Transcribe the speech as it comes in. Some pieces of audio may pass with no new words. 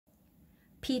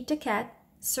Pete the Cat,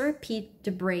 Sir Pete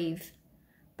the Brave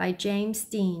by James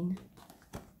Dean.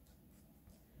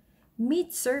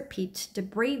 Meet Sir Pete, the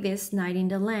bravest knight in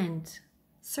the land.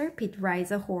 Sir Pete rides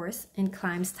a horse and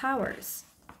climbs towers.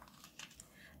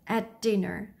 At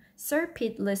dinner, Sir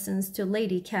Pete listens to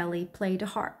Lady Kelly play the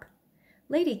harp.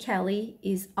 Lady Kelly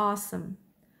is awesome.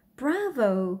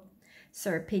 Bravo!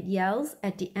 Sir Pete yells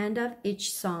at the end of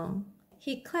each song.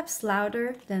 He claps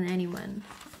louder than anyone.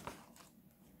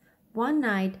 One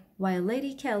night, while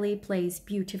Lady Kelly plays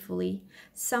beautifully,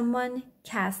 someone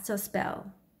casts a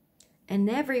spell, and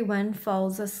everyone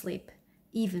falls asleep,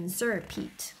 even Sir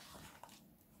Pete.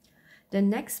 The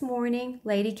next morning,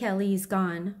 Lady Kelly is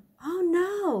gone. "Oh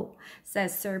no,"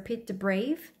 says Sir Pete the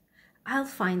Brave. "I'll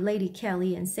find Lady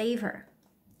Kelly and save her.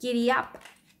 Giddy up!"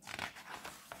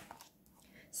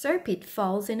 Sir Pete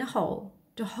falls in a hole.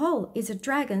 The hole is a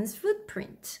dragon's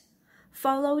footprint.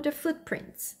 "Follow the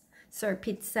footprints," Sir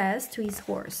Pete says to his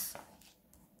horse.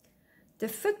 The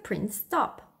footprints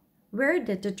stop. Where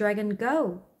did the dragon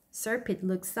go? Sir Pete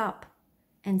looks up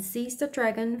and sees the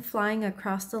dragon flying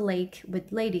across the lake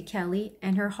with Lady Kelly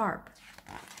and her harp.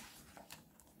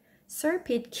 Sir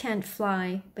Pete can't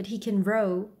fly, but he can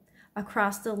row.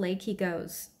 Across the lake he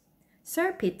goes.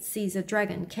 Sir Pete sees a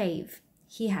dragon cave.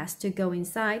 He has to go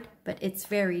inside, but it's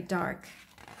very dark.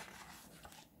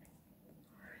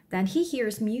 Then he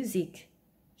hears music.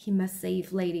 He must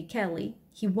save Lady Kelly.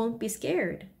 He won't be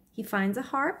scared. He finds a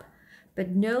harp,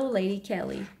 but no Lady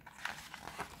Kelly.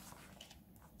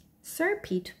 Sir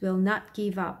Pete will not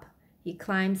give up. He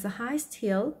climbs the highest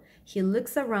hill. He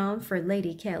looks around for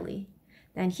Lady Kelly.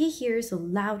 Then he hears a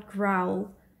loud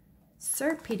growl.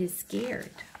 Sir Pete is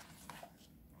scared.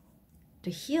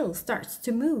 The hill starts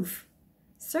to move.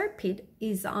 Sir Pete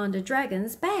is on the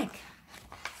dragon's back.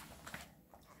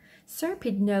 Sir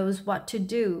Pete knows what to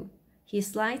do. He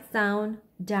slides down,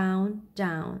 down,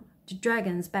 down, the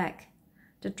dragon's back.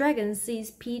 The dragon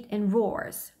sees Pete and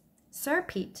roars. "Sir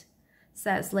Pete,"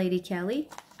 says Lady Kelly,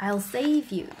 "I'll save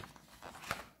you."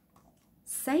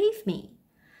 "Save me,"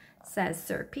 says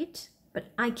Sir Pete,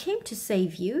 "but I came to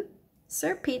save you."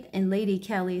 Sir Pete and Lady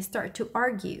Kelly start to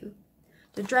argue.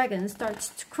 The dragon starts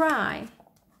to cry.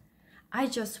 "I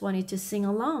just wanted to sing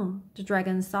along," the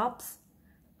dragon sobs.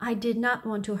 "I did not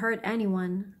want to hurt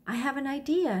anyone. I have an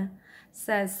idea,"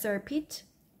 says Sir Pete.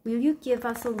 "Will you give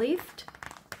us a lift?"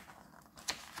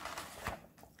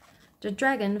 The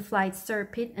dragon flies Sir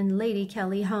Pete and Lady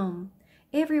Kelly home.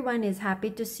 Everyone is happy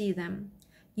to see them.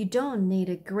 "You don't need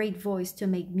a great voice to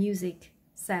make music,"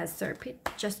 says Sir Pete.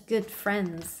 "Just good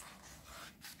friends."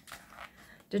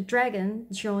 The dragon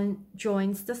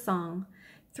joins the song.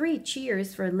 3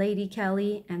 cheers for Lady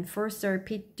Kelly and for Sir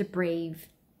Pete the Brave.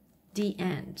 The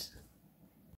end.